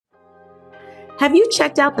Have you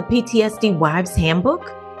checked out the PTSD Wives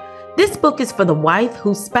Handbook? This book is for the wife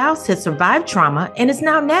whose spouse has survived trauma and is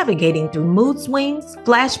now navigating through mood swings,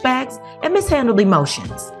 flashbacks, and mishandled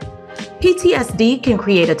emotions. PTSD can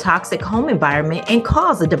create a toxic home environment and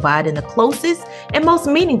cause a divide in the closest and most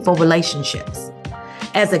meaningful relationships.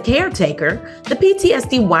 As a caretaker, the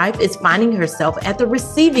PTSD wife is finding herself at the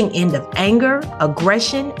receiving end of anger,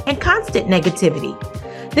 aggression, and constant negativity.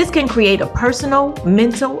 This can create a personal,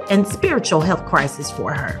 mental, and spiritual health crisis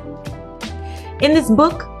for her. In this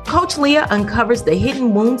book, Coach Leah uncovers the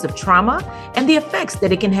hidden wounds of trauma and the effects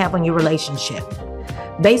that it can have on your relationship.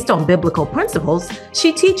 Based on biblical principles,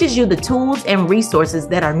 she teaches you the tools and resources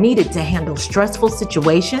that are needed to handle stressful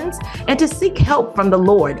situations and to seek help from the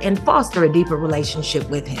Lord and foster a deeper relationship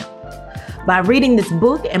with Him. By reading this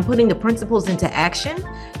book and putting the principles into action,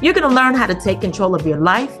 you're going to learn how to take control of your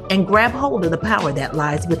life and grab hold of the power that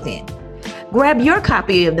lies within. Grab your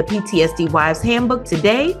copy of the PTSD Wives Handbook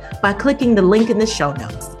today by clicking the link in the show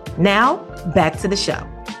notes. Now, back to the show.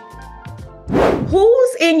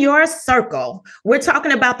 Who's in your circle? We're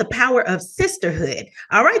talking about the power of sisterhood.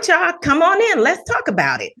 All right, y'all, come on in. Let's talk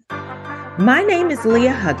about it. My name is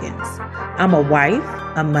Leah Huggins. I'm a wife,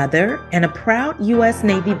 a mother, and a proud U.S.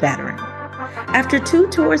 Navy veteran. After 2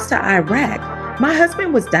 tours to Iraq, my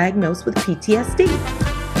husband was diagnosed with PTSD.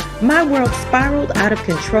 My world spiraled out of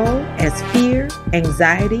control as fear,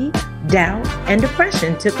 anxiety, doubt, and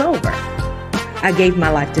depression took over. I gave my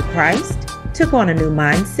life to Christ, took on a new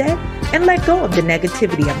mindset, and let go of the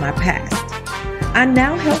negativity of my past. I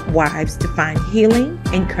now help wives to find healing,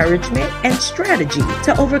 encouragement, and strategy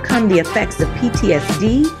to overcome the effects of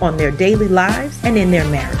PTSD on their daily lives and in their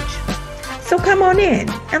marriage. So come on in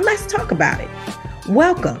and let's talk about it.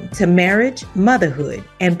 Welcome to Marriage, Motherhood,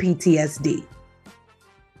 and PTSD.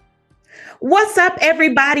 What's up,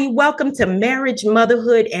 everybody? Welcome to Marriage,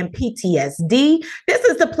 Motherhood, and PTSD. This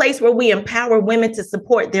is the place where we empower women to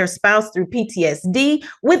support their spouse through PTSD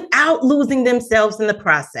without losing themselves in the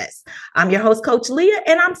process. I'm your host, Coach Leah,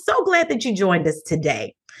 and I'm so glad that you joined us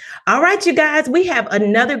today. All right, you guys, we have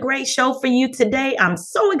another great show for you today. I'm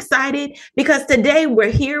so excited because today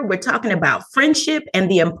we're talking about friendship and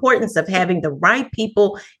the importance of having the right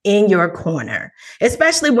people in your corner,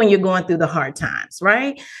 especially when you're going through the hard times,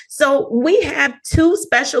 right? So we have 2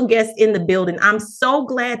 special guests in the building. I'm so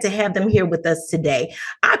glad to have them here with us today.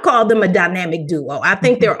 I call them a dynamic duo. I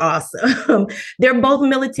think they're awesome. They're both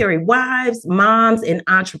military wives, moms, and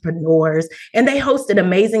entrepreneurs, and they host an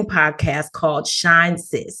amazing podcast called Shine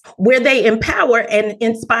Sis, where they empower and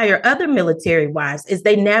inspire other military wives as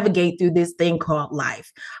they navigate through this thing called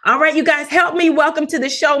life. All right, you guys, help me welcome to the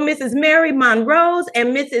show Mrs. Mary Monrose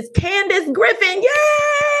and Mrs. Candace Griffin.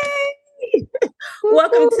 Yay!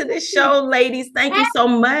 Welcome to the show, ladies. Thank you so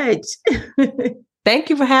much.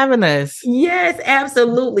 Thank you for having us. Yes,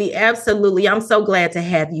 absolutely. Absolutely. I'm so glad to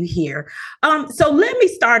have you here. So let me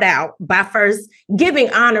start out by first giving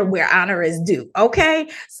honor where honor is due. Okay.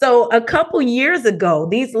 So a couple years ago,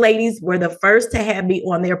 these ladies were the first to have me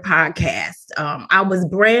on their podcast. I was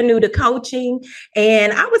brand new to coaching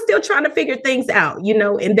and I was still trying to figure things out,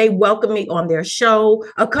 and they welcomed me on their show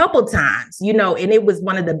a couple times, and it was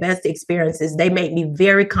one of the best experiences. They made me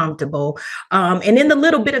very comfortable. And in the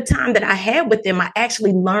little bit of time that I had with them, I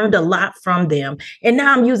actually learned a lot from them. And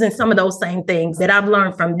now I'm using some of those same things that I've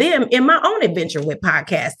learned from them in my own adventure with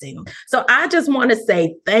podcasting. So I just want to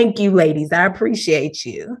say thank you, ladies. I appreciate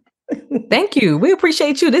you. Thank you. We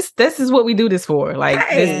appreciate you. This is what we do this for.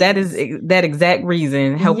 That is that exact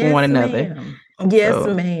reason, helping one another. Ma'am. Yes,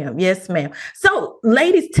 ma'am. Yes, ma'am. So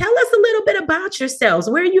ladies, tell us a little bit about yourselves.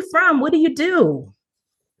 Where are you from? What do you do?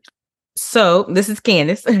 So this is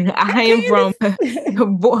Candace. I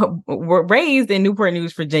am raised in Newport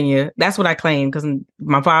News, Virginia. That's what I claim because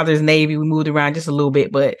my father's Navy. We moved around just a little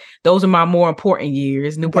bit, but those are my more important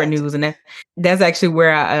years, Newport News. And that's actually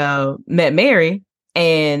where I met Mary.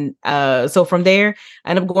 And so from there,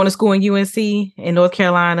 I ended up going to school in UNC in North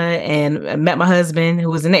Carolina and I met my husband,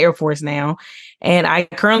 who is in the Air Force now. And I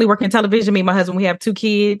currently work in television. Me and my husband, we have 2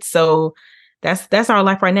 kids. So that's our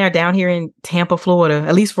life right now down here in Tampa, Florida,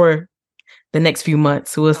 at least for the next few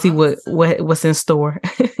months. So we'll see what's in store.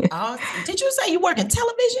 Awesome. Did you say you work in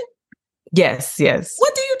television? Yes.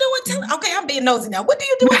 What do you do in television? Okay, I'm being nosy now. What do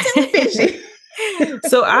you do in television?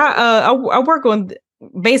 So I work on,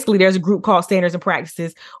 basically there's a group called Standards and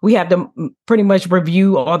Practices. We have to pretty much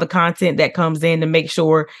review all the content that comes in to make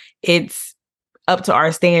sure it's up to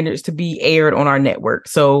our standards to be aired on our network.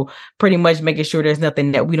 So pretty much making sure there's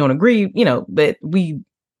nothing that we don't agree, that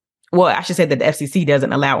I should say that the FCC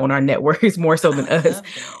doesn't allow on our network. It's more so than us.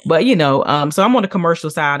 But, so I'm on the commercial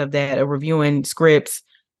side of that, reviewing scripts,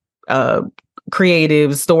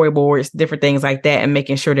 creative storyboards, different things like that, and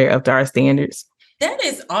making sure they're up to our standards. That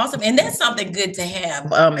is awesome. And that's something good to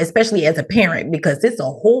have, especially as a parent, because it's a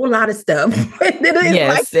whole lot of stuff.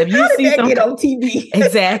 Yes. Like, how did that get on TV?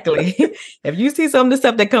 Exactly. If you see some of the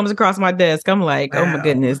stuff that comes across my desk, I'm like, wow. Oh my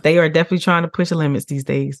goodness, they are definitely trying to push the limits these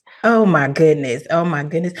days. Oh my goodness. Oh my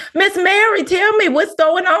goodness. Miss Mary, tell me what's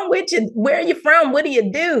going on with you. Where are you from? What do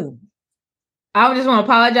you do? I just want to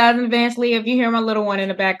apologize in advance, Lee, if you hear my little one in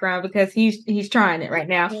the background, because he's trying it right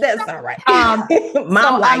now. That's all right. I'm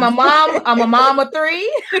a mom of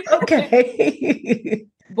 3. Okay.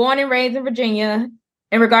 Born and raised in Virginia.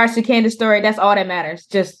 In regards to Candace's story, that's all that matters.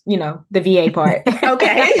 Just, the VA part.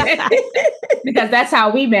 Okay. Because that's how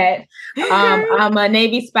we met. I'm a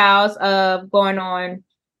Navy spouse of going on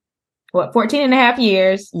 14 and a half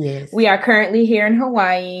years. Yes. We are currently here in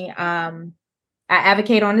Hawaii. I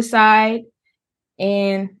advocate on the side.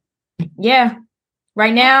 And yeah,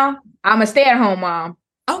 right now I'm a stay-at-home mom.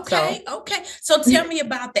 Okay. So tell me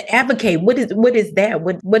about the advocate. What is that?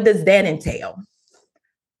 What does that entail?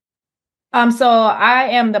 So I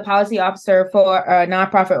am the policy officer for a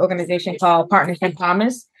nonprofit organization called Partners in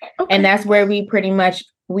Promise. Okay. And that's where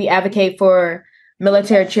we advocate for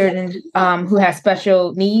military children who have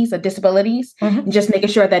special needs or disabilities, just making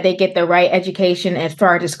sure that they get the right education as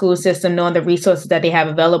far as the school system, knowing the resources that they have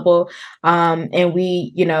available. And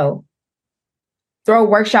we, throw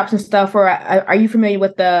workshops and stuff. Are you familiar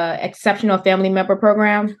with the Exceptional Family Member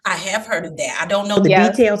Program? I have heard of that. I don't know the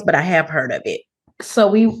details, but I have heard of it. So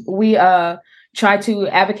we try to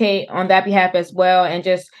advocate on that behalf as well. And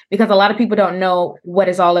just because a lot of people don't know what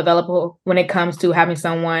is all available when it comes to having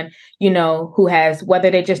someone, who has, whether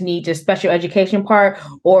they just need just special education part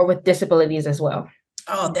or with disabilities as well.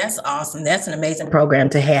 Oh, that's awesome. That's an amazing program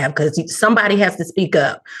to have, because somebody has to speak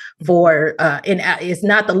up for, and it's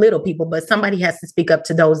not the little people, but somebody has to speak up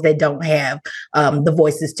to those that don't have the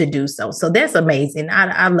voices to do so. So that's amazing.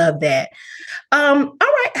 I love that. All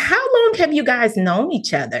right. How long have you guys known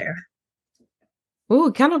each other? Oh,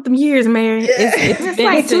 count up them years, Mary. It's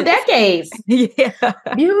like 2 decades. Yeah.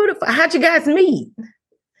 Beautiful. How'd you guys meet?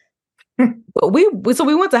 We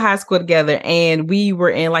went to high school together, and we were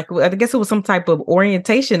in, like, I guess it was some type of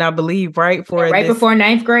orientation, I believe, right? Before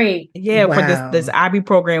 9th grade. Yeah, wow. For this IB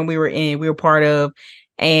program we were part of.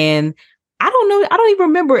 And I don't know, I don't even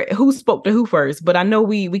remember who spoke to who first, but I know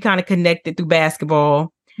we kind of connected through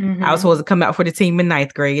basketball. Mm-hmm. I was supposed to come out for the team in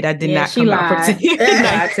 9th grade. I did not come out for the team in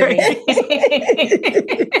 9th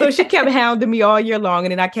grade. So she kept hounding me all year long,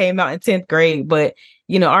 and then I came out in 10th grade. But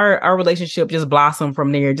our relationship just blossomed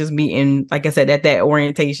from there, just meeting, like I said, at that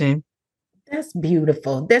orientation. That's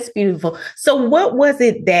beautiful. That's beautiful. So what was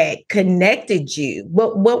it that connected you?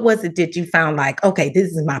 What was it that you found like, okay, this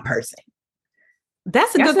is my person?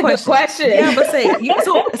 That's a good question. Yeah, but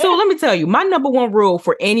so let me tell you, my number one rule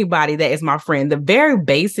for anybody that is my friend, the very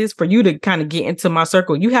basis for you to kind of get into my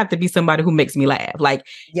circle, you have to be somebody who makes me laugh. Like,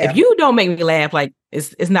 if you don't make me laugh, like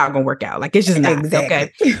it's not gonna work out. Like, it's just not.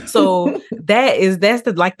 Exactly. Okay. So that's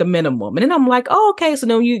the minimum. And then I'm like, oh, okay. So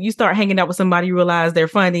then you start hanging out with somebody, you realize they're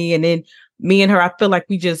funny, and then me and her, I feel like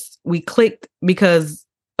we clicked because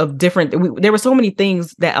of there were so many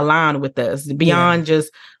things that aligned with us beyond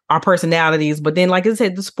just our personalities, but then, like I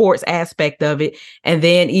said, the sports aspect of it. And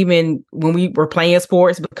then even when we were playing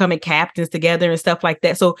sports, becoming captains together and stuff like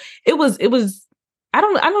that. So it was, I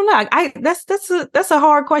don't know. That's a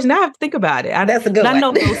hard question. I have to think about it. That's a good one. I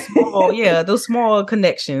know those small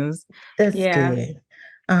connections. That's good.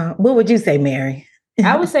 What would you say, Mary?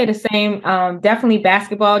 I would say the same. Definitely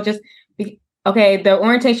basketball. Okay, the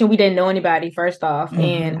orientation, we didn't know anybody, first off.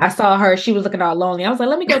 And I saw her, she was looking all lonely. I was like,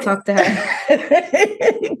 let me go talk to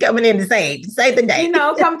her. Coming in to save the day.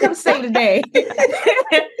 Come save the day.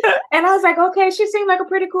 And I was like, okay, she seemed like a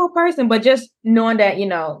pretty cool person. But just knowing that,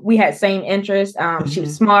 we had same interests. She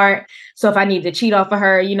was smart. So if I needed to cheat off of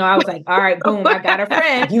her, I was like, all right, boom, I got a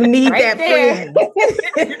friend. You need that friend.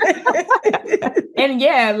 And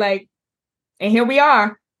and here we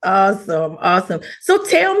are. Awesome. So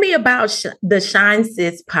tell me about the Shine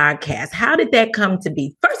Sis podcast. How did that come to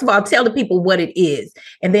be? First of all, tell the people what it is,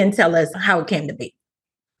 and then tell us how it came to be.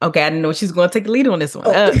 Okay, I didn't know she's going to take the lead on this one.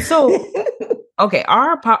 Okay,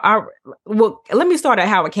 well, let me start at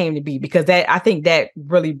how it came to be, because I think that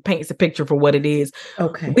really paints a picture for what it is.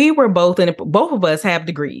 Okay, we were both of us have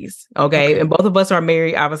degrees. Okay, and both of us are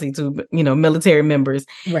married, obviously, to military members.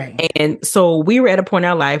 Right, and so we were at a point in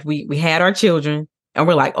our life. We had our children. And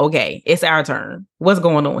we're like, okay, it's our turn. What's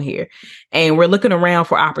going on here? And we're looking around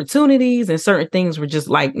for opportunities, and certain things were just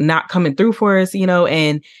like not coming through for us,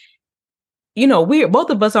 and, both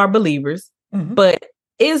of us are believers, but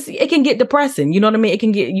it can get depressing. You know what I mean? It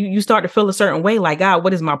can get you start to feel a certain way, like, God,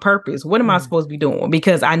 what is my purpose? What am I supposed to be doing?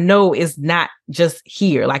 Because I know it's not just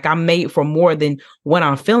here. Like, I'm made for more than what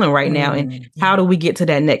I'm feeling right now. And how do we get to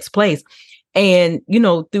that next place? And, you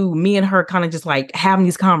know, through me and her kind of just like having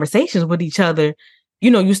these conversations with each other,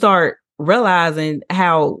 you know, you start realizing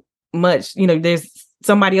how much, you know, there's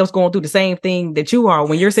somebody else going through the same thing that you are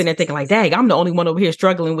when you're sitting there thinking like, dang, I'm the only one over here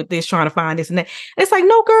struggling with this, trying to find this and that. And it's like,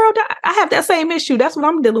 no, girl, I have that same issue. That's what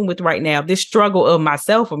I'm dealing with right now. This struggle of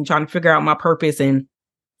myself. I'm trying to figure out my purpose and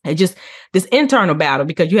just this internal battle,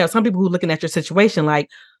 because you have some people who are looking at your situation like,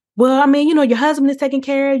 well, I mean, you know, your husband is taking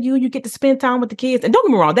care of you. You get to spend time with the kids. And don't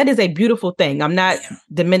get me wrong, that is a beautiful thing. I'm not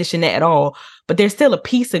diminishing that at all. But there's still a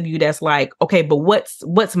piece of you that's like, okay, but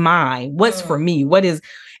what's mine? What's for me? What is...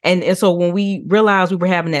 And so when we realized we were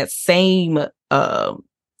having that same battle,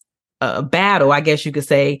 I guess you could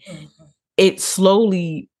say, it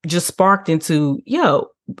slowly just sparked into,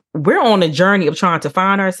 we're on a journey of trying to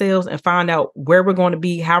find ourselves and find out where we're going to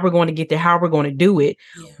be, how we're going to get there, how we're going to do it.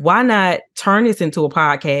 Yeah. Why not turn this into a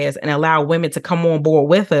podcast and allow women to come on board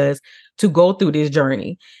with us to go through this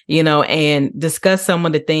journey, you know, and discuss some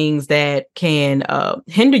of the things that can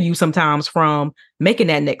hinder you sometimes from making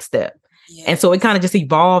that next step. Yes. And so it kind of just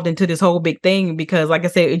evolved into this whole big thing because, like I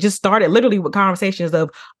said, it just started literally with conversations of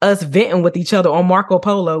us venting with each other on Marco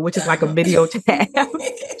Polo, which is like a video chat,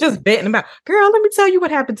 just venting about, girl, let me tell you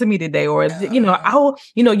what happened to me today. Or,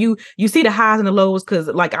 you see the highs and the lows because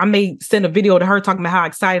like I may send a video to her talking about how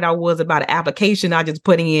excited I was about an application I just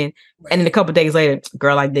put in. Right. And then a couple of days later,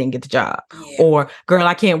 girl, I didn't get the job. Yeah. Or, girl,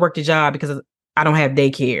 I can't work the job because I don't have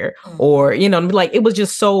daycare, or, you know, like it was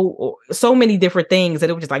just so many different things that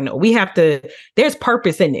it was just like, no, we have to, there's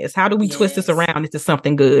purpose in this. How do we twist this around into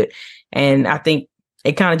something good? And I think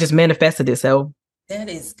it kind of just manifested itself. That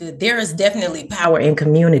is good. There is definitely power in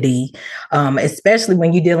community, especially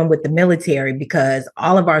when you're dealing with the military, because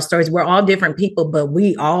all of our stories, we're all different people, but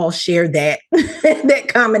we all share that that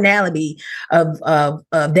commonality of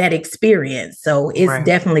that experience. So it's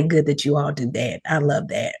definitely good that you all do that. I love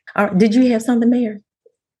that. Did you have something, Mayor?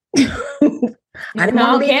 Candace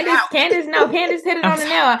hit it on the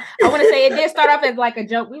nail. I want to say it did start off as like a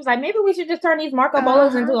joke. We was like, maybe we should just turn these Marco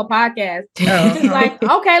Polos into a podcast. She's like,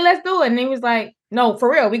 okay, let's do it. And he was like, no,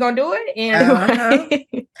 for real, we gonna do it. And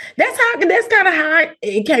that's kind of how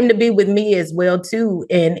it came to be with me as well too.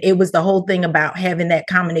 And it was the whole thing about having that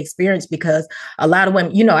common experience, because a lot of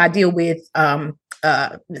women, you know, I deal with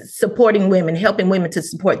supporting women, helping women to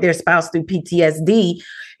support their spouse through PTSD,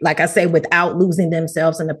 like I say, without losing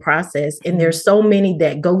themselves in the process. And there's so many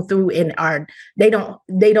that go through and they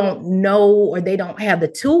don't know, or they don't have the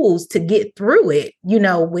tools to get through it, you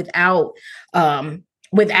know, without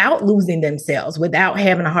losing themselves, without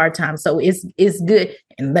having a hard time. So it's good.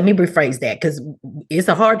 And let me rephrase that, because it's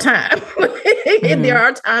a hard time. And there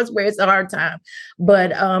are times where it's a hard time,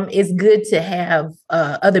 but it's good to have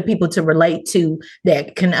other people to relate to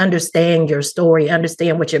that can understand your story,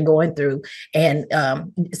 understand what you're going through, and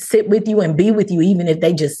sit with you and be with you, even if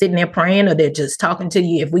they just sitting there praying or they're just talking to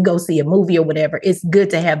you. If we go see a movie or whatever, it's good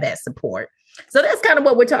to have that support. So that's kind of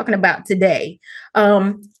what we're talking about today.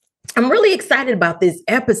 I'm really excited about this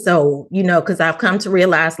episode, you know, because I've come to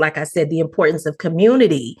realize, like I said, the importance of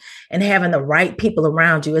community and having the right people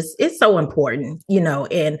around you. It's so important, you know,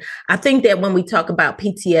 and I think that when we talk about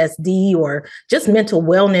PTSD or just mental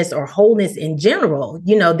wellness or wholeness in general,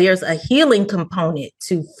 you know, there's a healing component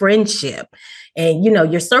to friendship. And, you know,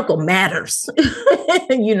 your circle matters,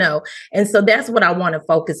 you know, and so that's what I want to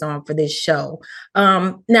focus on for this show.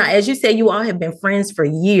 Now, as you say, you all have been friends for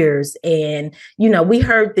years. And, you know, we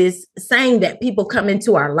heard this saying that people come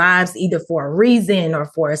into our lives either for a reason or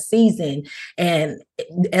for a season. And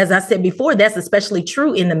as I said before, that's especially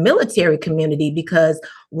true in the military community, because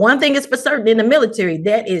one thing is for certain in the military,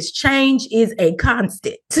 that is change is a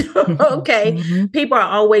constant. Okay. People are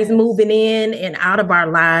always moving in and out of our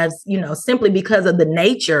lives, you know, simply because of the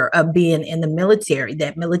nature of being in the military,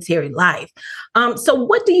 that military life. So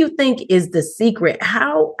what do you think is the secret?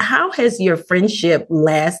 How has your friendship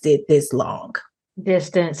lasted this long?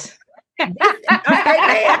 Distance.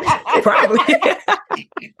 Probably.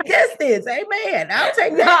 Distance. Amen. I'll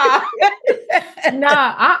take that.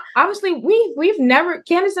 Honestly, we've never,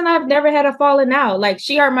 Candace and I have never had a falling out. Like,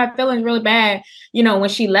 she hurt my feelings really bad, you know, when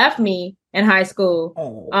she left me in high school.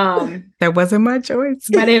 That wasn't my choice.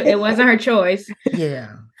 But it wasn't her choice.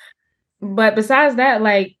 Yeah. But besides that,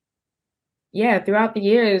 like, throughout the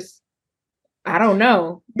years, I don't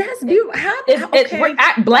know. That's beautiful. We're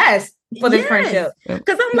blessed. for this friendship.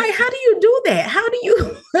 Because I'm like, how do you do that? How do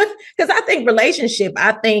you? Because I think relationship.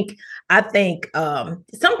 I think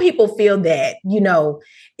some people feel that,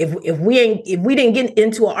 if we didn't get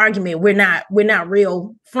into an argument, we're not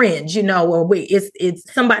real friends, or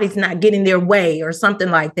it's somebody's not getting their way or something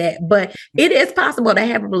like that. But it is possible to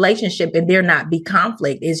have a relationship and there not be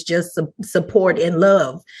conflict. It's just support and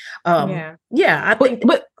love. I think.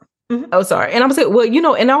 But oh, sorry. And I'm saying,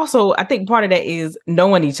 well, and also I think part of that is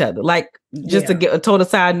knowing each other. Like, just to get a total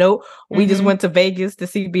side note, we just went to Vegas to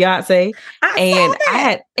see Beyonce, I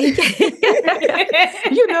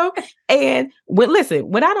and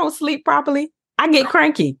when I don't sleep properly, I get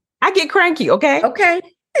cranky. Okay. Okay.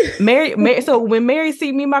 Mary. So when Mary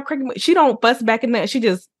see me, my cranky, she don't fuss back in that. She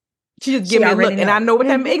just give me a look, and I know what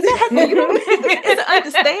that means. Exactly.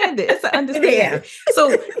 It's an understanding. Yeah.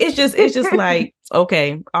 So it's just like,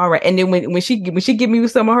 okay, all right. And then when she give me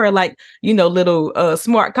some of her, like, little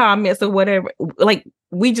smart comments or whatever, like,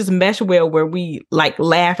 we just mesh well where we like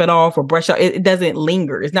laugh it off or brush off. It doesn't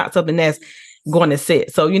linger. It's not something that's going to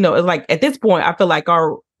sit. So, it's like at this point, I feel like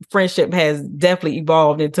our friendship has definitely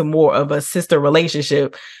evolved into more of a sister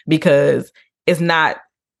relationship because it's not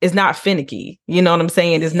finicky. You know what I'm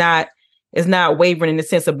saying? It's not wavering in the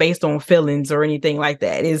sense of based on feelings or anything like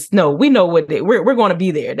that. We know we're going to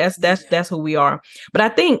be there. That's who we are. But I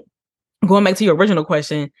think going back to your original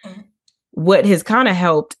question, what has kind of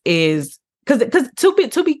helped is because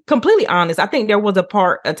to be completely honest, I think there was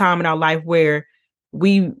a time in our life where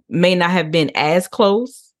we may not have been as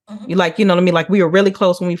close. Like, you know what I mean? Like, we were really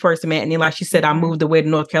close when we first met. And then, like she said, I moved away to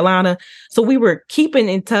North Carolina. So we were keeping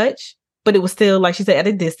in touch, but it was still, like she said, at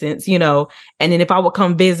a distance, and then if I would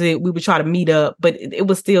come visit, we would try to meet up, but it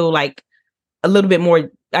was still like a little bit more,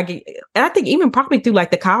 and I think even probably through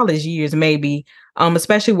like the college years, maybe,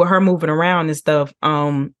 especially with her moving around and stuff,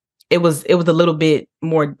 it was a little bit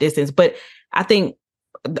more distance. But I think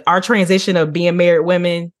our transition of being married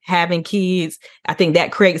women, having kids, I think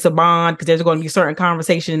that creates a bond because there's going to be certain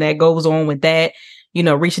conversation that goes on with that,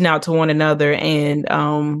 reaching out to one another. And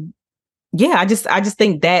I just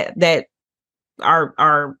think that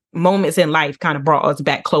our moments in life kind of brought us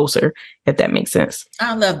back closer, if that makes sense.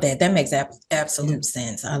 I love that. That makes absolute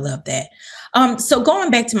sense. I love that. So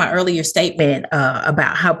going back to my earlier statement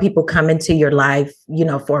about how people come into your life,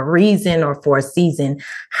 for a reason or for a season,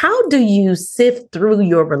 how do you sift through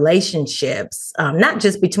your relationships, not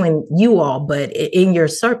just between you all, but in your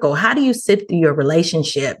circle? How do you sift through your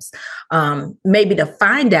relationships, maybe to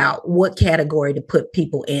find out what category to put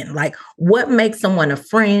people in? Like, what makes someone a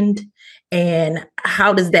friend? And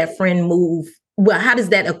how does that friend move? Well, how does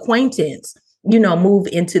that acquaintance, move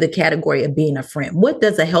into the category of being a friend? What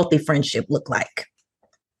does a healthy friendship look like?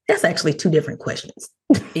 That's actually two different questions.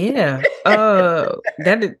 Yeah. I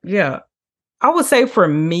would say for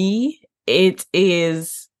me, it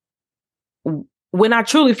is when I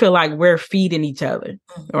truly feel like we're feeding each other.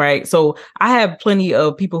 Right. So I have plenty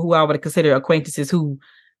of people who I would consider acquaintances who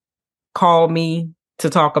call me to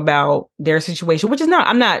talk about their situation, which is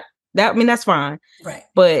that's fine. Right.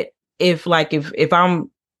 But if I'm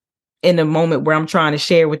in a moment where I'm trying to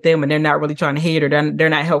share with them and they're not really trying to hear it or they're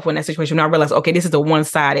not helpful in that situation, when I realize, okay, this is a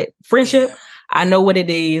one-sided friendship. I know what it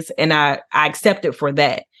is and I accept it for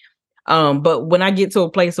that. But when I get to a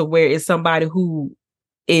place of where it's somebody who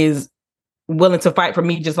is willing to fight for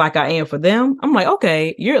me just like I am for them, I'm like,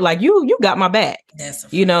 okay, you're like, you got my back.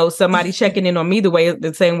 Somebody checking in on me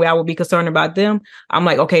the same way I would be concerned about them. I'm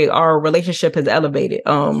like, okay, our relationship has elevated.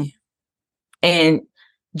 And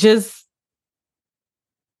just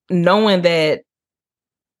knowing that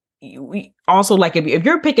we also, like, if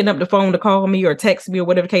you're picking up the phone to call me or text me or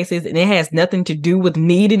whatever the case is, and it has nothing to do with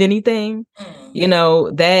needing anything,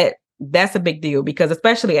 that's a big deal, because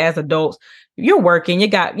especially as adults, you're working, you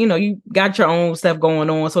got your own stuff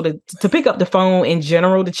going on. So to pick up the phone in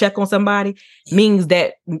general to check on somebody means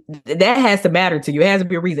that has to matter to you. It has to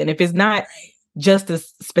be a reason. If it's not just to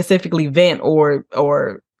specifically vent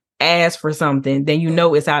or ask for something, then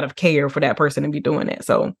it's out of care for that person to be doing that.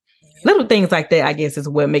 So little things like that, I guess, is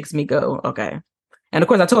what makes me go, okay. And of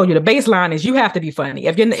course, I told you the baseline is you have to be funny.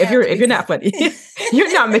 If you're not funny,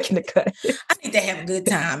 you're not making the cut. I need to have a good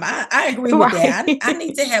time. I agree with that. I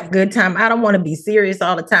need to have a good time. I don't want to be serious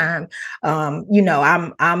all the time.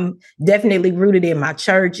 I'm definitely rooted in my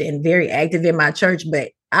church and very active in my church,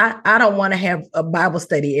 but I don't want to have a Bible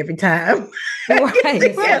study every time.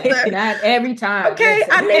 Right. Not every time. Okay.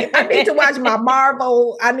 I need to watch my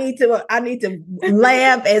Marvel. I need to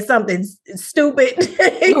laugh at something stupid.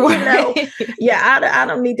 Yeah, I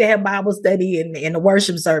don't need to have Bible study in the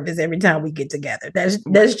worship service every time we get together.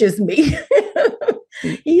 That's just me.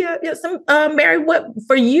 Yeah. Mary,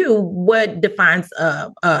 what defines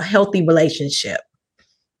a healthy relationship?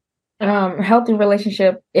 Healthy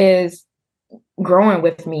relationship is growing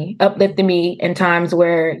with me, uplifting me in times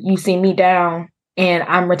where you see me down and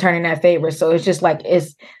I'm returning that favor. So it's like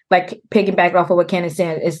piggyback off of what Candace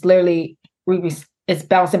said. It's literally, it's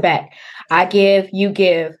bouncing back. I give, you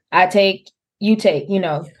give, I take, you take,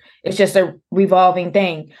 it's just a revolving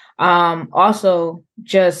thing. Also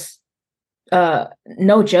just,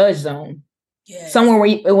 no judge zone. Yes. Somewhere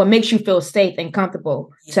where what makes you feel safe and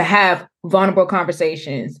comfortable to have vulnerable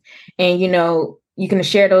conversations, and you can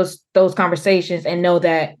share those conversations and know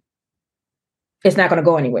that it's not going to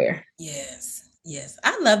go anywhere. Yes,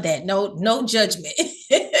 I love that. No judgment,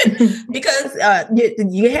 because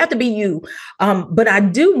you have to be you. But I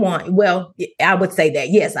do want. Well, I would say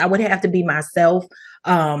that yes, I would have to be myself.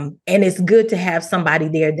 And it's good to have somebody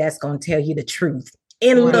there that's going to tell you the truth.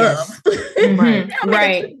 In love. Mm-hmm.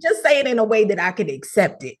 Right. Just say it in a way that I could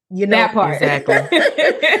accept it, That part. Exactly.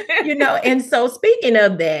 And so speaking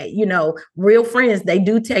of that, real friends, they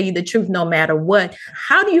do tell you the truth no matter what.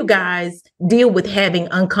 How do you guys deal with having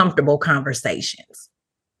uncomfortable conversations?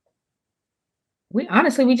 We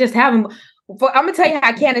just have them. I'm going to tell you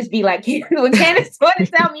how Candace be like. When Candace want to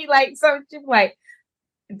tell me something, she's like,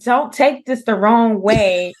 don't take this the wrong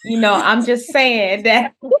way. I'm just saying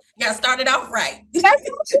that. Yeah, started off right.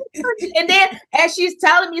 And then as she's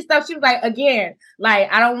telling me stuff, she was like, again,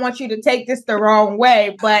 I don't want you to take this the wrong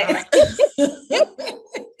way, but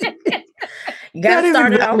you got to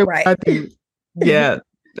start it off right. Yeah,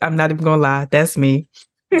 I'm not even gonna lie. That's me.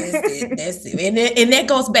 That's it. And that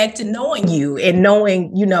goes back to knowing you and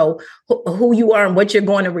knowing, who you are and what you're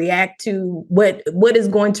going to react to, what is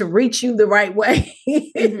going to reach you the right way.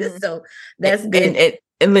 Mm-hmm. So that's good.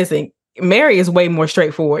 And listen, Mary is way more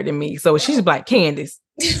straightforward than me. So she's like, Candace,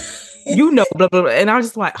 blah, blah, blah. And I was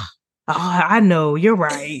just like, oh, I know, you're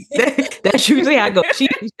right. That's usually how I go. She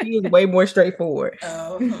is way more straightforward.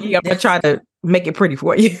 I'm going to try to make it pretty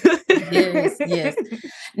for you. Yes.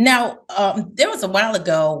 Now, there was a while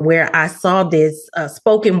ago where I saw this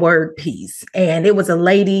spoken word piece, and it was a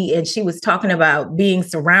lady, and she was talking about being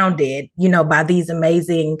surrounded, by these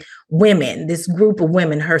amazing women, this group of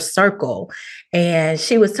women, her circle. And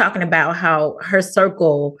she was talking about how her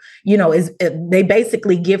circle, they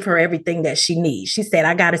basically give her everything that she needs. She said,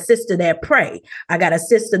 I got a sister that pray. I got a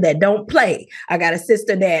sister that don't play. I got a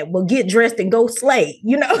sister that will get dressed and go slay.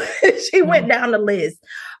 She went down the list.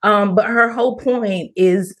 But her whole point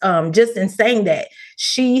is just in saying that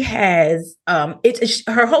she has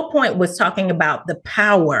her whole point was talking about the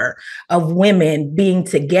power of women being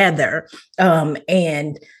together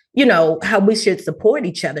and how we should support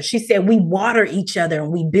each other. She said we water each other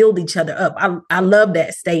and we build each other up. I love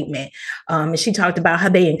that statement. And she talked about how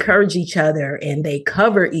they encourage each other and they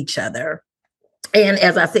cover each other. And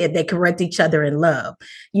as I said, they correct each other in love.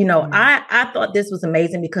 I thought this was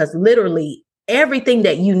amazing because literally everything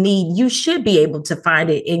that you need, you should be able to find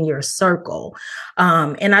it in your circle.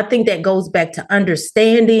 And I think that goes back to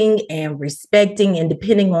understanding and respecting and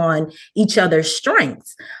depending on each other's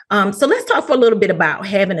strengths. So let's talk for a little bit about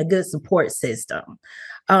having a good support system.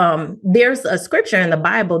 There's a scripture in the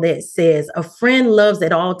Bible that says, a friend loves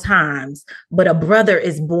at all times, but a brother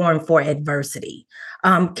is born for adversity.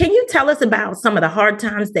 Can you tell us about some of the hard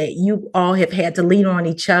times that you all have had to lean on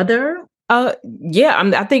each other? I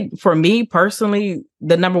think for me personally,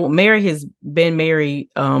 the number one, Mary has been married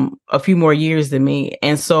a few more years than me.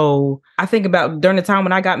 And so I think about during the time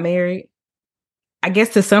when I got married, I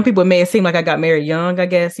guess to some people, it may have seemed like I got married young, I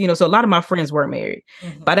guess, so a lot of my friends weren't married.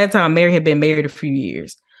 Mm-hmm. By that time, Mary had been married a few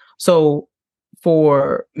years. So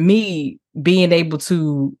for me, being able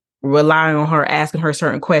to rely on her, asking her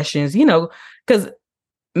certain questions, because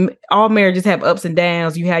all marriages have ups and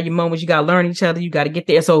downs. You have your moments, you got to learn each other, you got to get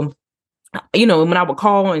there. So when I would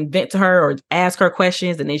call and vent to her or ask her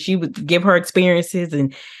questions, and then she would give her experiences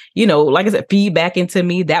and, like I said, feedback into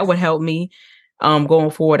me, that would help me going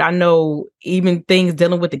forward. I know even things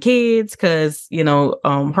dealing with the kids, because,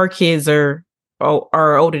 her kids are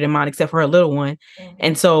older than mine, except for her little one. Mm-hmm.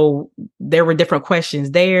 And so there were different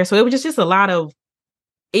questions there. So it was just a lot of,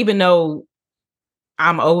 even though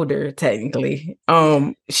I'm older technically,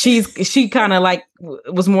 she kind of like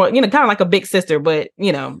was more, kind of like a big sister, but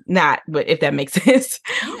not, but if that makes sense.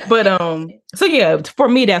 Yeah. But so yeah, for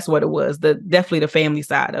me that's what it was, definitely the family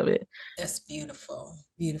side of it. That's beautiful.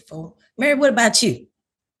 Mary, what about you?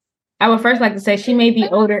 I would first like to say she may be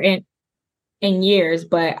older in years,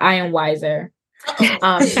 but I am wiser.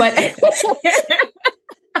 But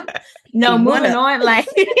no, moving on,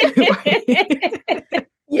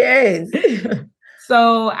 yes.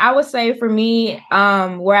 So I would say for me,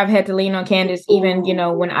 where I've had to lean on Candace, even,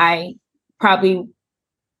 when I probably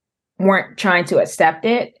weren't trying to accept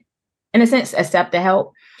it, in a sense, accept the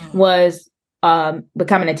help, was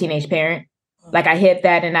becoming a teenage parent. Like I hit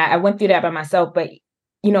that and I went through that by myself. But,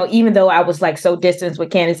 even though I was like so distant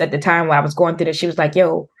with Candace at the time while I was going through this, she was like,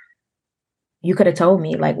 yo, you could have told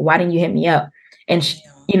me, like, why didn't you hit me up? And,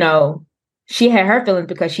 she had her feelings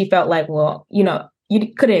because she felt like, well,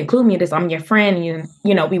 you could have included me in this. I'm your friend.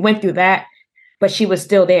 And, we went through that, but she was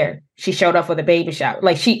still there. She showed up for the baby shower.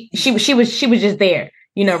 Like she was just there,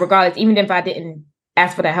 regardless, even if I didn't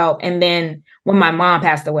ask for the help. And then when my mom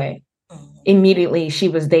passed away, immediately she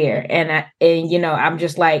was there. And I'm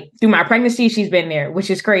just like, through my pregnancy, she's been there, which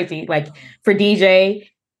is crazy. Like for DJ,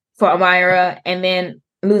 for Amira, and then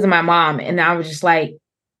losing my mom. And I was just like,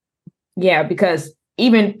 yeah, because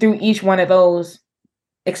even through each one of those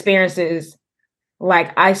experiences,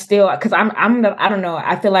 like I still, because I don't know,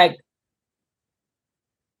 I feel like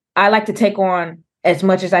I like to take on as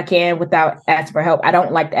much as I can without asking for help. I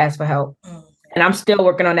don't like to ask for help. And I'm still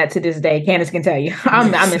working on that to this day. Candace can tell you.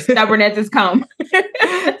 I'm as stubborn as it's come.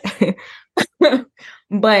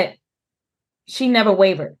 But she never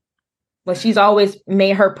wavered. But she's always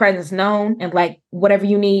made her presence known and like, whatever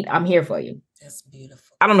you need, I'm here for you. That's beautiful.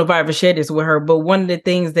 I don't know if I ever shared this with her, but one of the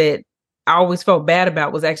things that I always felt bad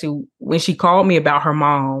about was actually when she called me about her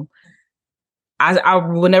mom. I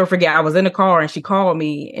will never forget. I was in the car and she called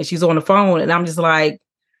me and she's on the phone and I'm just like,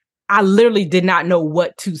 I literally did not know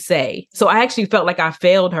what to say. So I actually felt like I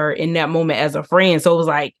failed her in that moment as a friend. So it was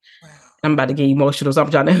like, wow. I'm about to get emotional, so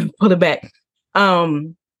I'm trying to pull it back.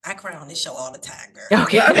 I cry on this show all the time, girl.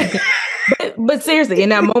 Okay. but seriously, in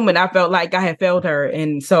that moment, I felt like I had failed her.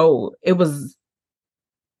 And so it was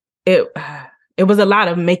a lot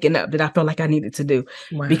of making up that I felt like I needed to do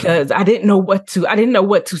because I didn't know what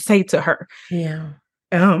to say to her. Yeah.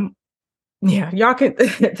 Yeah, y'all can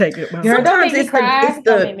take it. Sometimes it's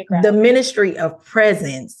the ministry of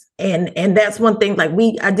presence. And that's one thing, like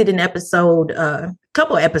I did an episode,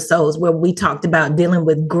 couple episodes where we talked about dealing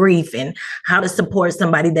with grief and how to support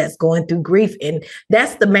somebody that's going through grief. And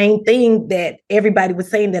that's the main thing that everybody was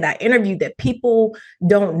saying that I interviewed, that people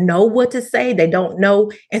don't know what to say. They don't know.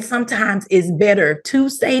 And sometimes it's better to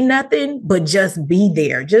say nothing, but just be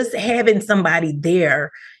there. Just having somebody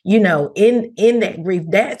there, in that grief,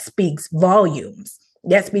 that speaks volumes.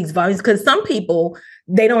 That speaks volumes because some people,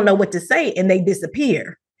 they don't know what to say and they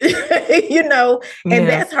disappear. And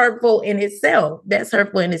that's hurtful in itself.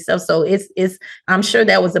 So it's, I'm sure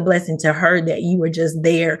that was a blessing to her that you were just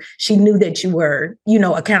there. She knew that you were,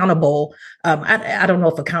 accountable. I don't know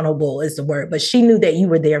if accountable is the word, but she knew that you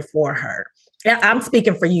were there for her. I'm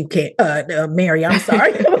speaking for you, Mary. I'm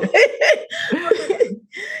sorry.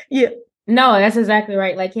 Yeah. No, that's exactly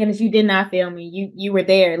right. Like, Candace, you did not fail me. You were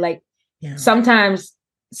there. Like sometimes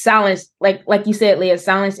silence, like you said, Leah,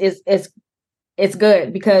 silence it's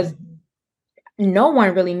good because no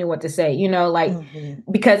one really knew what to say,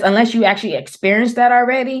 because unless you actually experienced that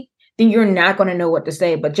already, then you're not going to know what to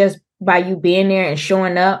say. But just by you being there and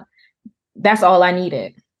showing up, that's all I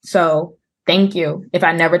needed. So thank you if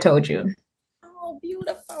I never told you. Oh,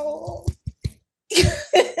 beautiful.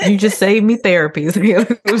 You just saved me therapy. So,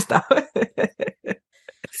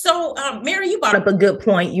 Mary, you brought up a good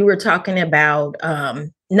point. You were talking about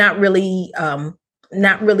not really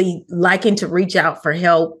liking to reach out for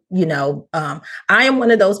help. I am one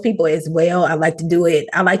of those people as well. I like to do it.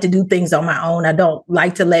 I like to do things on my own. I don't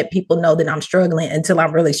like to let people know that I'm struggling until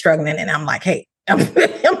I'm really struggling. And I'm like, hey, I'm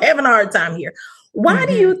having a hard time here. Why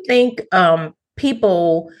do you think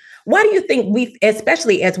why do you think we,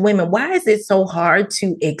 especially as women, why is it so hard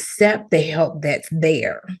to accept the help that's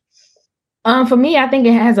there? For me, I think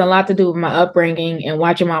it has a lot to do with my upbringing and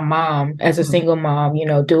watching my mom as a single mom,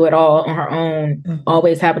 do it all on her own,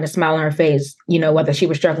 always having a smile on her face, whether she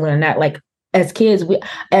was struggling or not. Like as kids,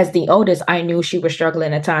 as the oldest, I knew she was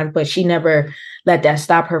struggling at times, but she never let that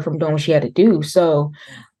stop her from doing what she had to do. So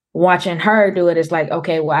watching her do it is like,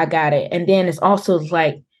 okay, well, I got it. And then it's also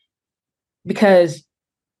like, because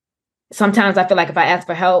sometimes I feel like if I ask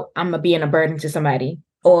for help, I'm going to be in a burden to somebody.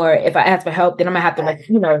 Or if I ask for help, then I'm going to have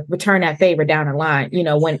to return that favor down the line,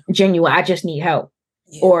 when genuine, I just need help.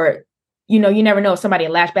 Yeah. Or, you never know if somebody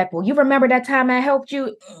will lash back. Well, you remember that time I helped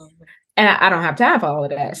you? And I don't have time for all of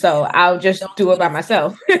that. So I'll just do it by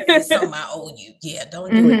myself. It's something I owe you. Yeah,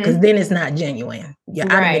 don't do it because then it's not genuine. Yeah,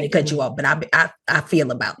 I didn't mean to cut you off, but I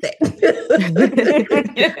feel about that.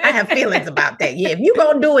 I have feelings about that. Yeah, if you're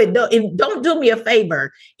going to do it, don't do me a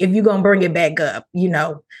favor if you're going to bring it back up,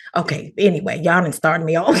 Okay, anyway, y'all done started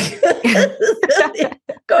me off.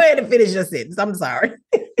 Go ahead and finish your sentence. I'm sorry.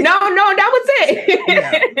 No, that was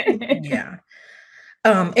it. Yeah.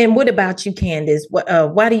 And what about you, Candace?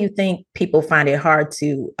 Why do you think people find it hard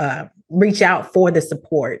to reach out for the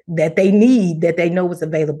support that they need, that they know is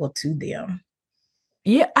available to them?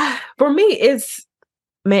 Yeah, for me, it's,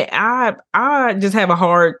 man, I just have a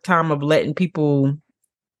hard time of letting people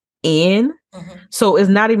in. Mm-hmm. So it's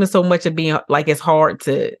not even so much of being like it's hard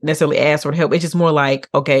to necessarily ask for help. It's just more like,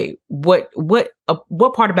 okay, what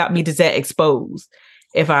part about me does that expose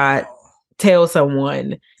if I tell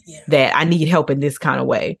someone that I need help in this kind of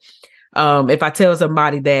way? If I tell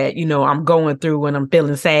somebody that, I'm going through and I'm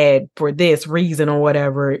feeling sad for this reason or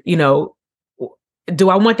whatever, do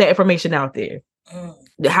I want that information out there?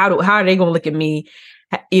 How are they going to look at me?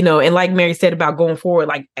 And like Mary said about going forward,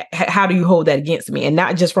 like, how do you hold that against me? And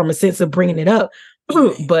not just from a sense of bringing it up,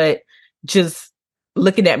 but just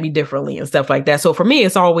looking at me differently and stuff like that. So for me,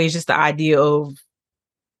 it's always just the idea of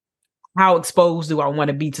how exposed do I want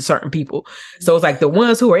to be to certain people? So it's like the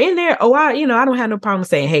ones who are in there, I don't have no problem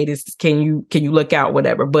saying, hey, this, can you look out,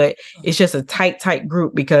 whatever. But it's just a tight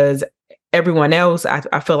group, because everyone else,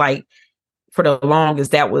 I feel like for the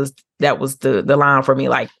longest, that was the line for me.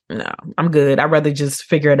 Like, no, I'm good. I'd rather just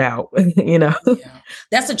figure it out, Yeah.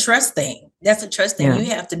 That's a trust thing. Yeah. You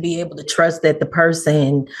have to be able to trust that the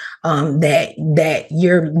person that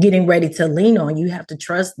you're getting ready to lean on, you have to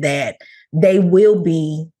trust that they will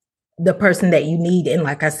be the person that you need. And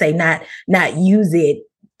like I say, not use it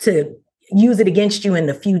against you in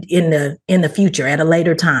the future at a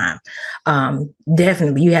later time.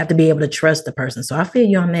 Definitely, you have to be able to trust the person. So I feel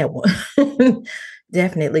you on that one.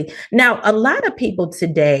 Definitely. Now, a lot of people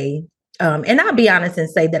today, and I'll be honest and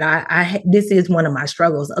say that I this is one of my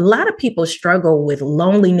struggles. A lot of people struggle with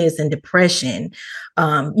loneliness and depression,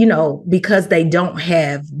 because they don't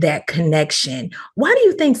have that connection. Why do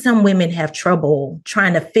you think some women have trouble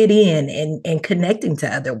trying to fit in and connecting to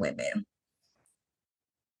other women?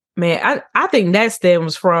 Man, I think that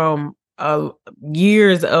stems from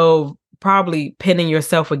years of probably pinning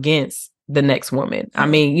yourself against the next woman. I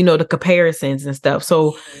mean, the comparisons and stuff.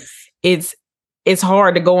 So it's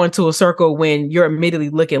hard to go into a circle when you're immediately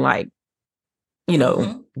looking like,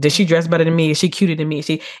 does she dress better than me? Is she cuter than me?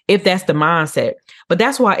 If that's the mindset. But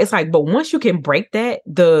that's why it's like, but once you can break that,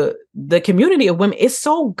 the community of women is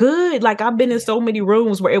so good. Like, I've been in so many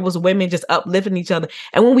rooms where it was women just uplifting each other.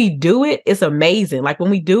 And when we do it, it's amazing. Like,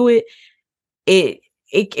 when we do it,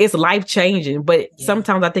 it's life changing. But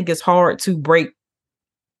sometimes I think it's hard to break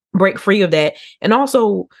free of that. And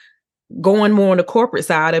also going more on the corporate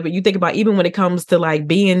side of it, you think about even when it comes to like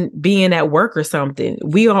being at work or something,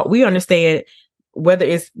 we understand whether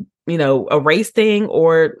it's, a race thing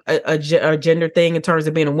or a gender thing in terms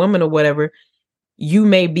of being a woman or whatever, you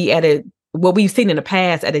may be at what we've seen in the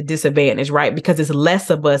past at a disadvantage, right? Because it's less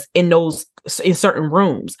of us in certain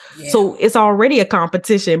rooms. Yeah. So it's already a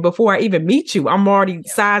competition before I even meet you. I'm already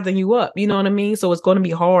sizing you up. You know what I mean? So it's going to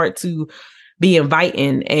be hard to be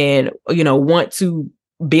inviting and, want to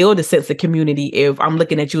build a sense of community if I'm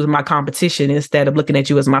looking at you as my competition instead of looking at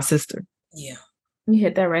you as my sister. Yeah. You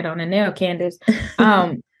hit that right on the nail, Candace.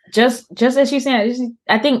 Just as you said,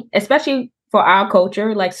 I think especially for our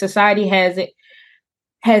culture, like society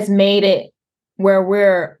has made it where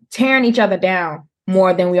we're tearing each other down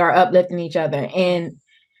more than we are uplifting each other. And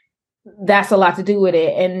that's a lot to do with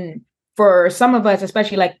it. And for some of us,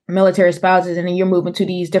 especially like military spouses, and then you're moving to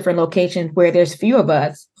these different locations where there's few of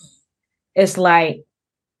us, it's like,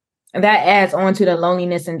 that adds on to the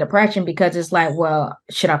loneliness and depression, because it's like, well,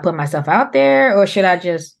 should I put myself out there, or should I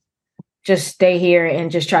just stay here and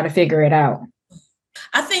just try to figure it out?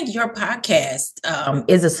 I think your podcast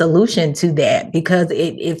is a solution to that, because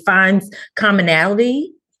it finds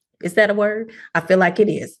commonality. Is that a word? I feel like it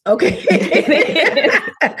is. Okay.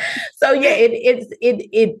 So yeah,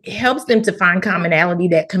 it helps them to find commonality,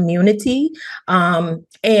 that community. And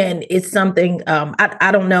it's something,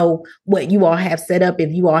 I don't know what you all have set up,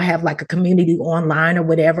 if you all have like a community online or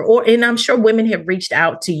whatever, and I'm sure women have reached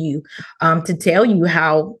out to you to tell you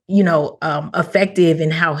how, effective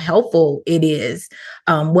and how helpful it is,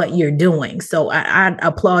 what you're doing. So I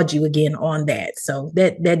applaud you again on that. So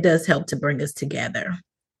that does help to bring us together.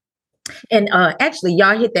 And actually,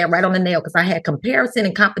 y'all hit that right on the nail, because I had comparison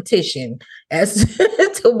and competition as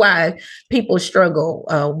to why people struggle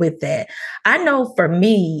with that. I know for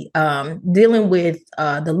me, dealing with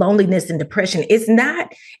the loneliness and depression, it's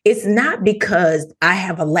not because I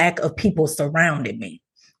have a lack of people surrounding me.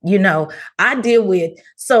 I deal with,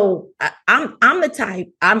 so I'm the type,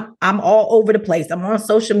 I'm all over the place. I'm on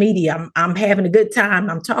social media. I'm having a good time.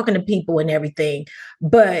 I'm talking to people and everything,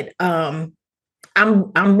 but I'm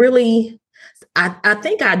really, I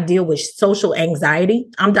think I deal with social anxiety.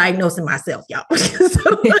 I'm diagnosing myself, y'all.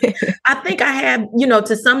 So I think I have,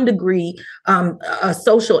 to some degree, a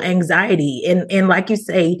social anxiety. And like you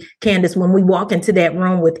say, Candace, when we walk into that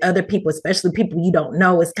room with other people, especially people you don't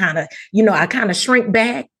know, it's kind of, I kind of shrink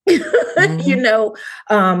back. Like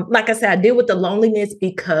I said, I deal with the loneliness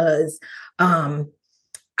because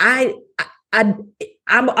I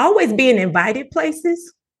I'm always being invited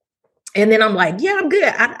places. And then I'm like, yeah, I'm good.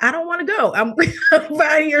 I don't want to go. I'm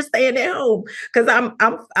fine here staying at home because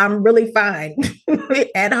I'm really fine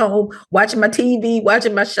at home watching my TV,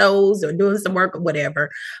 watching my shows, or doing some work or whatever.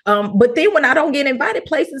 But then when I don't get invited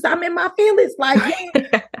places, I'm in my feelings like,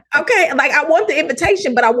 yeah, okay, like I want the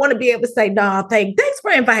invitation, but I want to be able to say, no, thanks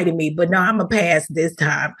for inviting me, but no, I'm gonna pass this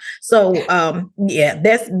time. So yeah,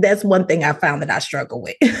 that's one thing I found that I struggle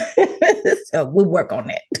with. So we'll work on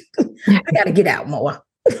that. I got to get out more.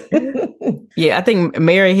 Yeah, I think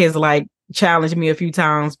Mary has like challenged me a few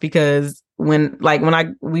times because when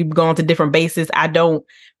we've gone to different bases, I don't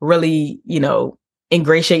really,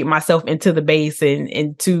 ingratiate myself into the base and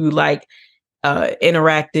into like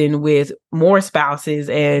interacting with more spouses.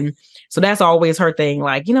 And so that's always her thing,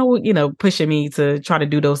 like, pushing me to try to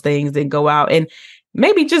do those things and go out and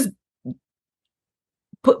maybe just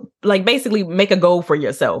put like basically make a goal for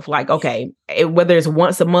yourself. Like, okay, whether it's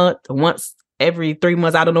once a month, once every 3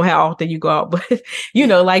 months, I don't know how often you go out, but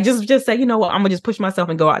like just say, I'm gonna just push myself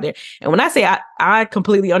and go out there. And when I say I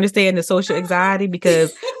completely understand the social anxiety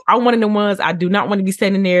because I'm one of the ones, I do not want to be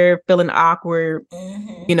standing there feeling awkward,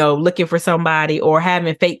 looking for somebody or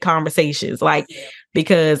having fake conversations, like,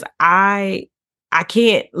 because I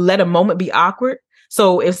can't let a moment be awkward.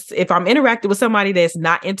 So if I'm interacting with somebody that's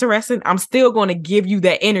not interested, I'm still going to give you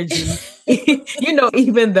that energy,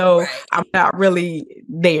 even though I'm not really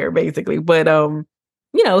there, basically. But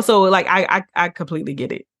so like I completely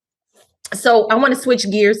get it. So I want to switch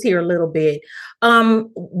gears here a little bit.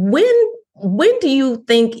 When do you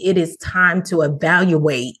think it is time to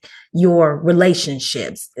evaluate your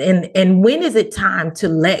relationships, and when is it time to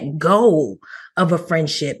let go of a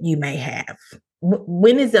friendship you may have?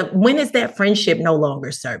 When is that friendship no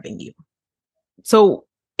longer serving you? So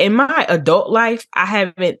in my adult life, I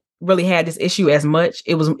haven't really had this issue as much.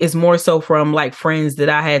 It's more so from like friends that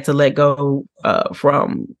I had to let go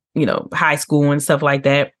from, high school and stuff like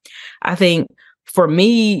that. I think for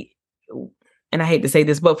me, and I hate to say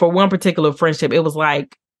this, but for one particular friendship, it was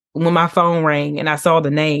like when my phone rang and I saw the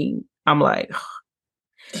name, I'm like,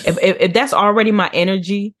 if that's already my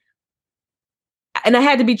energy. And I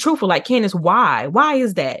had to be truthful, like, Candace, why? Why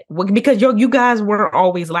is that? Well, because you guys weren't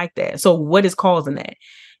always like that. So what is causing that?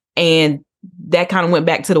 And that kind of went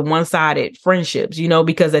back to the one-sided friendships,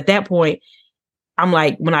 because at that point, I'm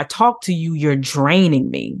like, when I talk to you, you're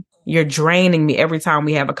draining me. You're draining me every time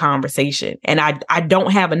we have a conversation. And I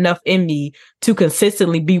don't have enough in me to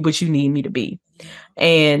consistently be what you need me to be.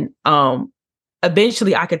 And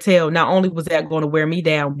eventually I could tell not only was that going to wear me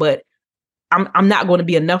down, but I'm not going to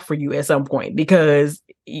be enough for you at some point because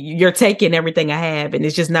you're taking everything I have and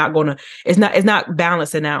it's just not going to, it's not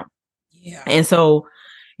balancing out. Yeah. And so,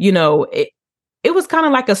 it was kind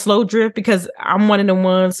of like a slow drift because I'm one of the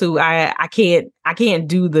ones who I can't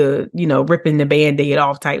do the, ripping the Band-Aid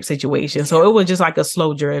off type situation. Yeah. So it was just like a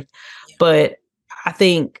slow drift. Yeah. But I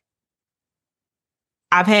think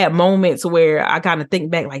I've had moments where I kind of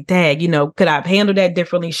think back like, dang, could I have handled that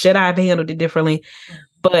differently? Should I have handled it differently? Mm-hmm.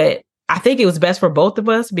 But I think it was best for both of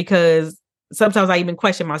us because sometimes I even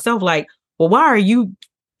question myself, like, well, why are you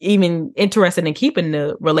even interested in keeping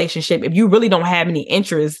the relationship if you really don't have any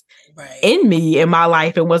interest in me, in my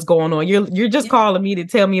life and what's going on? You're just calling me to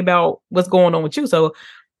tell me about what's going on with you. So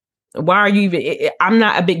why are you even, I'm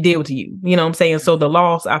not a big deal to you. You know what I'm saying? So the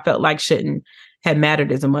loss I felt like shouldn't have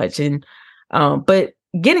mattered as much. And, but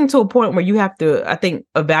getting to a point where you have to, I think,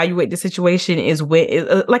 evaluate the situation is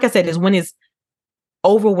when, like I said, is when it's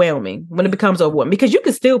overwhelming, when it becomes overwhelming, because you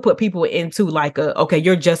can still put people into like okay,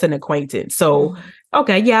 you're just an acquaintance. So,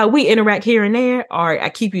 okay, yeah, we interact here and there, or I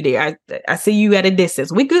keep you there. I see you at a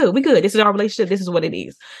distance. We good. This is our relationship. This is what it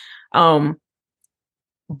is.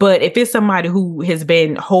 But if it's somebody who has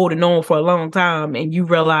been holding on for a long time and you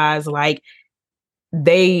realize like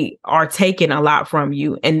they are taking a lot from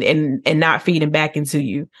you and not feeding back into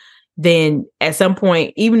you, then at some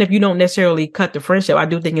point, even if you don't necessarily cut the friendship, I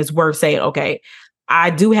do think it's worth saying, okay, I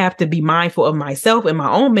do have to be mindful of myself and my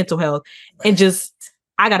own mental health and just,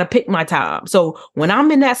 I got to pick my time. So when I'm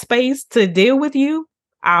in that space to deal with you,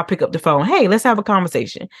 I'll pick up the phone. Hey, let's have a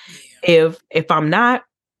conversation. Yeah. If I'm not,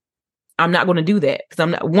 I'm not going to do that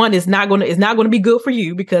because it's not going to be good for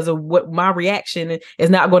you because of what my reaction is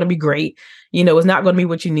not going to be great. It's not going to be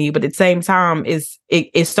what you need. But at the same time,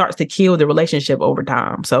 it starts to kill the relationship over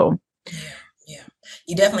time. So yeah.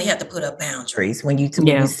 You definitely have to put up boundaries when you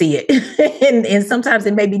see it. and sometimes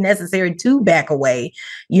it may be necessary to back away,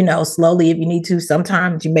 slowly if you need to.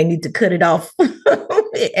 Sometimes you may need to cut it off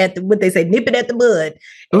what they say, nip it at the bud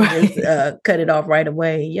and right. just cut it off right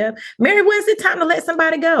away. Yep. Mary, when's it time to let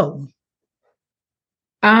somebody go?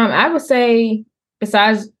 I would say,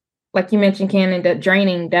 besides, like you mentioned, Cannon, that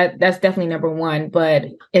draining, that's definitely number one. But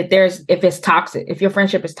if it's toxic, if your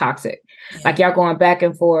friendship is toxic, like y'all going back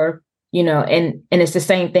and forth, and it's the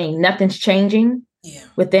same thing, nothing's changing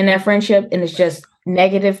within that friendship, and it's just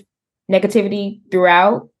negativity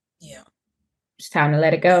throughout. Yeah, it's time to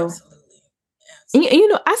let it go.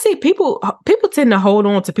 Absolutely. I see people tend to hold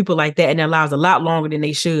on to people like that in their lives a lot longer than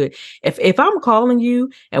they should. If I'm calling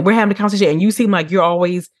you and we're having a conversation and you seem like you're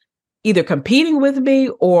always either competing with me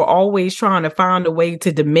or always trying to find a way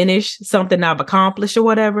to diminish something I've accomplished or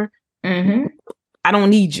whatever, I don't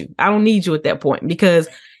need you. I don't need you at that point because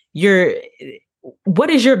what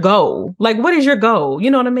is your goal? Like, what is your goal?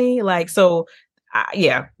 You know what I mean? Like, so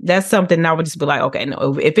that's something I would just be like, okay,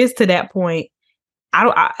 no, if it's to that point,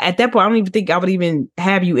 at that point, I don't even think I would even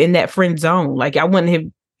have you in that friend zone. Like, I wouldn't have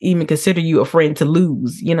even considered you a friend to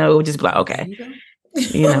lose, just be like, okay,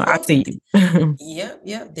 I see you.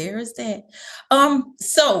 Yep. There is that.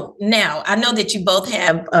 So now I know that you both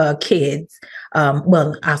have kids.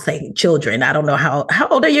 Well, I'll say children. I don't know how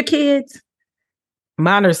old are your kids?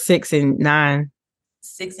 Mine are 6 and 9.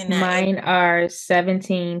 6 and 9. Mine are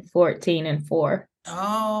 17, 14, and 4.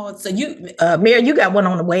 Oh, so you, Mary, you got one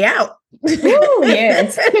on the way out. Ooh,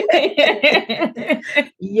 yes.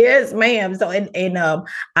 Yes, ma'am. So, and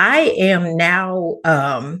I am now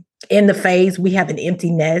in the phase, we have an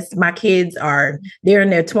empty nest. My kids they're in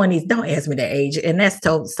their 20s. Don't ask me their age. And that's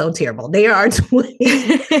so terrible. They are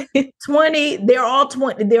 20, they're all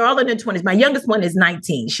 20. They're all in their 20s. My youngest one is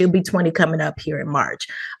 19. She'll be 20 coming up here in March.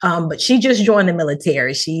 But she just joined the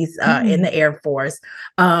military. She's in the Air Force.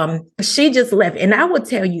 She just left. And I will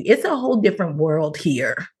tell you, it's a whole different world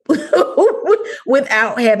here.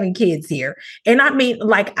 Without having kids here. And I mean,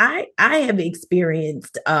 like I have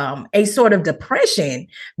experienced a sort of depression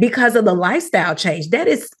because of the lifestyle change. That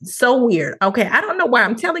is so weird. Okay. I don't know why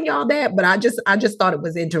I'm telling y'all that, but I just thought it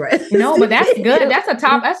was interesting. No, but that's good. That's a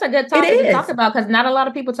good topic to talk about because not a lot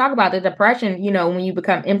of people talk about the depression, when you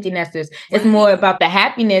become empty nesters. It's more about the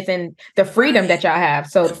happiness and the freedom that y'all have.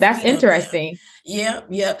 So that's interesting.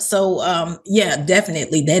 Yep. So,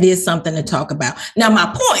 definitely. That is something to talk about. Now, my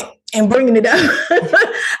point in bringing it up,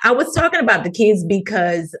 I was talking about the kids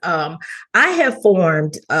because I have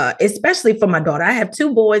formed, especially for my daughter, I have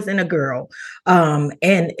 2 boys and a girl.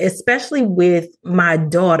 And especially with my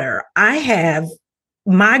daughter, I have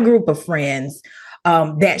my group of friends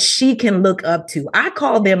that she can look up to. I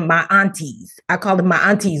call them my aunties. I call them my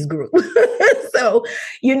aunties group. So,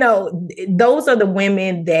 those are the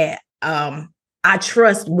women that I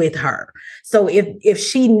trust with her. So if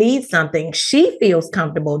she needs something, she feels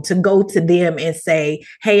comfortable to go to them and say,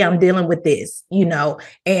 hey, I'm dealing with this,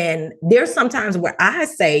 and there's sometimes where I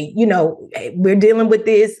say, hey, we're dealing with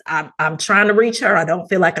this. I'm trying to reach her. I don't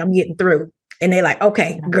feel like I'm getting through. And they're like,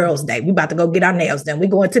 okay, girls' day. We about to go get our nails done. We're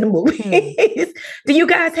going to the movies. Do you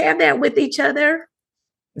guys have that with each other?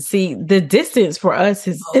 See, the distance for us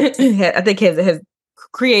has, I think has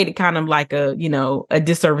created kind of like a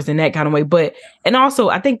disservice in that kind of way. But, and also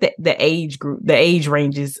I think that the age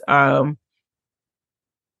ranges, because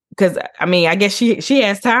I mean, I guess she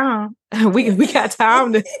has time. We got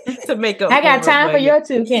time to make up. I got time for your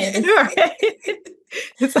 2, Candace.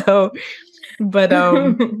 So, but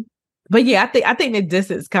yeah, I think the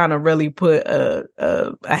distance kind of really put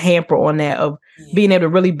a hamper on that of being able to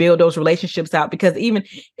really build those relationships out. Because even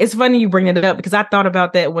it's funny you bring it up because I thought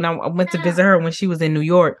about that when I went to visit her when she was in New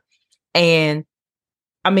York, and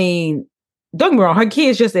I mean, don't get me wrong, her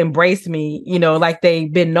kids just embraced me, like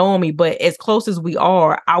they've been knowing me. But as close as we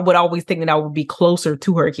are, I would always think that I would be closer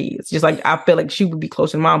to her kids. Just like I feel like she would be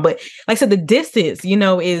closer to mom. But like I said, the distance,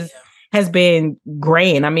 has been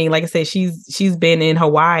grand. I mean, like I said, she's been in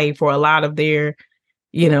Hawaii for a lot of their,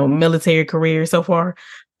 military career so far.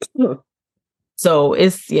 So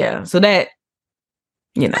it's so that,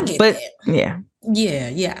 but that.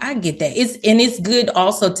 Yeah, I get that. It's good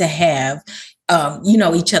also to have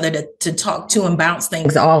each other to talk to and bounce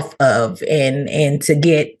things off of and to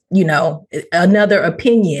get, another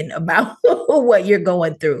opinion about what you're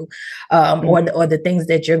going through, or the things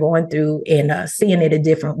that you're going through and seeing it a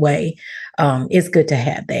different way. It's good to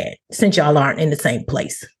have that since y'all aren't in the same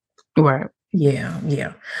place. Right. Yeah.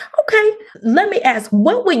 Okay. Let me ask,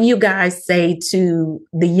 what would you guys say to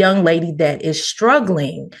the young lady that is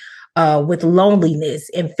struggling with loneliness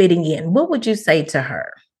and fitting in? What would you say to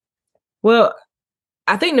her? Well,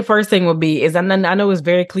 I think the first thing would be is I know it's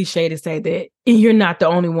very cliche to say that you're not the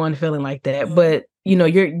only one feeling like that, but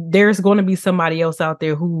there's going to be somebody else out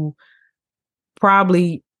there who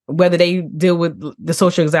probably, whether they deal with the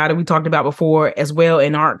social anxiety we talked about before as well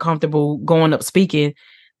and aren't comfortable going up speaking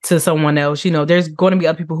to someone else, there's going to be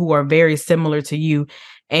other people who are very similar to you.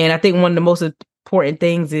 And I think one of the most important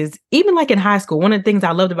things is, even like in high school, one of the things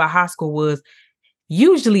I loved about high school was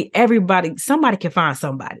usually somebody can find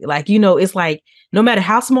somebody. Like, it's like, no matter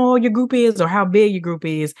how small your group is or how big your group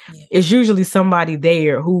is, it's usually somebody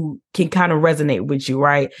there who can kind of resonate with you.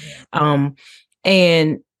 Right. Yeah.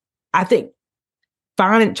 And I think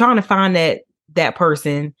trying to find that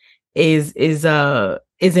person is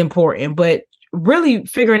important, but really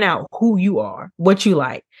figuring out who you are, what you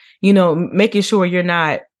like, making sure you're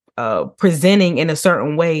not presenting in a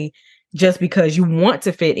certain way just because you want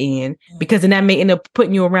to fit in, because then that may end up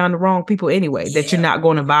putting you around the wrong people anyway, that you're not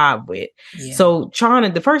going to vibe with. Yeah. So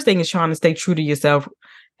the first thing is trying to stay true to yourself,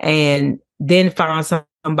 and then find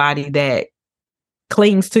somebody that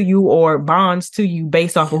clings to you or bonds to you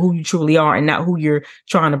based off of who you truly are and not who you're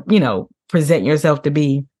trying to, present yourself to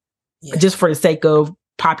be just for the sake of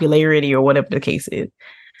popularity or whatever the case is.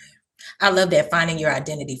 I love that, finding your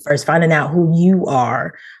identity first, finding out who you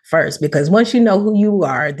are first, because once you know who you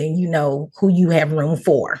are, then you know who you have room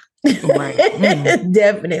for. Right. Mm.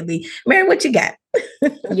 Definitely. Mary, what you got?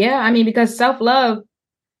 Yeah, I mean, because self-love,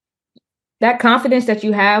 that confidence that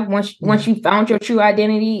you have once you found your true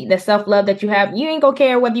identity, the self-love that you have, you ain't gonna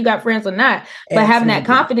care whether you got friends or not. But Absolutely. Having that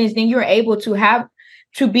confidence, then you're able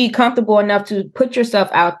to be comfortable enough to put yourself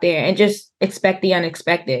out there and just expect the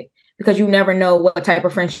unexpected, because you never know what type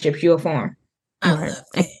of friendships you'll form. Right.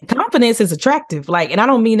 And confidence is attractive. Like, and I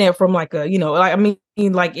don't mean that from like a, I mean,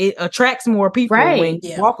 like it attracts more people when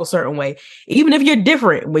you walk a certain way. Even if you're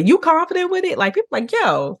different, when you confident with it, like people like,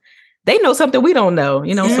 yo, they know something we don't know,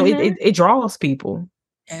 so it draws people.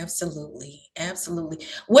 Absolutely.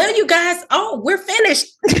 Well, you guys, we're finished.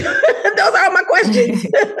 Those are all my questions.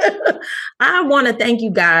 I want to thank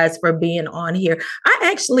you guys for being on here.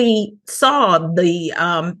 I actually saw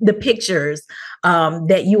the pictures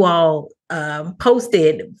that you all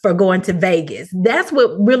posted for going to Vegas. That's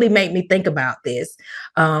what really made me think about this.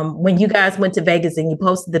 When you guys went to Vegas and you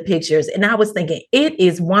posted the pictures, and I was thinking, it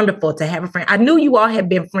is wonderful to have a friend. I knew you all had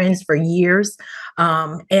been friends for years.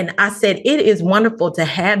 And I said, it is wonderful to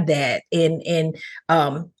have that. And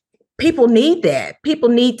people need that. People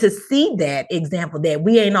need to see that example, that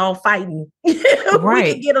we ain't all fighting. Right.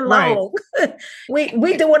 We can get along. Right.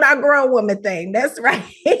 we doing our grown woman thing. That's right.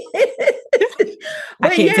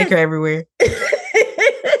 I can't take her everywhere.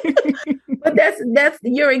 But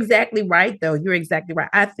you're exactly right, though. You're exactly right.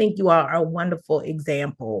 I think you are a wonderful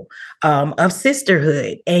example of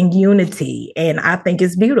sisterhood and unity. And I think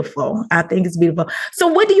it's beautiful. So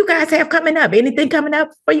what do you guys have coming up? Anything coming up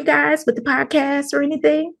for you guys with the podcast or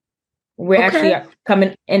anything? We're actually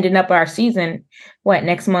ending up our season,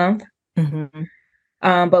 next month? Mm-hmm.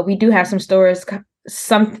 But we do have some stores,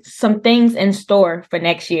 some things in store for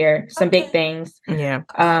next year, some big things. Yeah.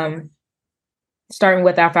 Starting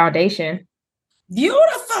with our foundation.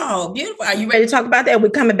 Beautiful. Are you ready to talk about that? We're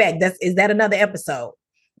coming back. Is that another episode?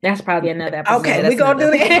 That's probably another episode. Okay, we're going to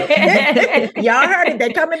do that. Y'all heard it.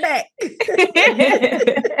 They're coming back.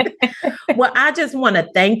 Well, I just want to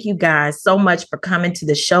thank you guys so much for coming to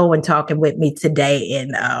the show and talking with me today.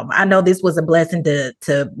 And I know this was a blessing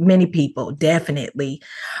to many people, definitely.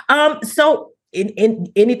 So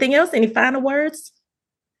anything else? Any final words?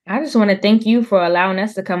 I just want to thank you for allowing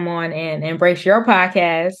us to come on and embrace your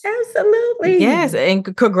podcast. Absolutely. Yes. And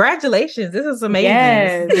congratulations. This is amazing.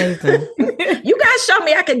 Yes. Amazing. You guys showed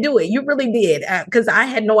me I could do it. You really did. Because I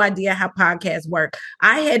had no idea how podcasts work.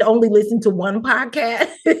 I had only listened to one podcast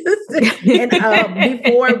and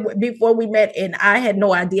before we met, and I had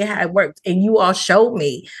no idea how it worked. And you all showed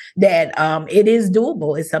me that it is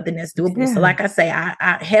doable. It's something that's doable. Yeah. So like I say,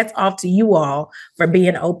 I hats off to you all for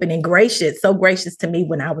being open and gracious. So gracious to me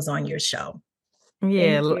when I was on your show.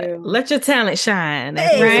 Yeah, let your talent shine.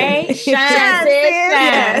 Right? Shine.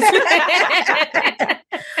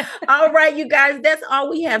 All right, you guys, that's all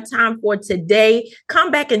we have time for today.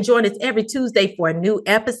 Come back and join us every Tuesday for a new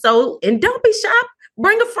episode. And don't be shy.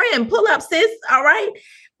 Bring a friend. Pull up, sis. All right.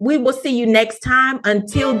 We will see you next time.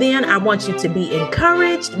 Until then, I want you to be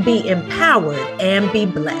encouraged, be empowered, and be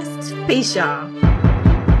blessed. Peace, y'all.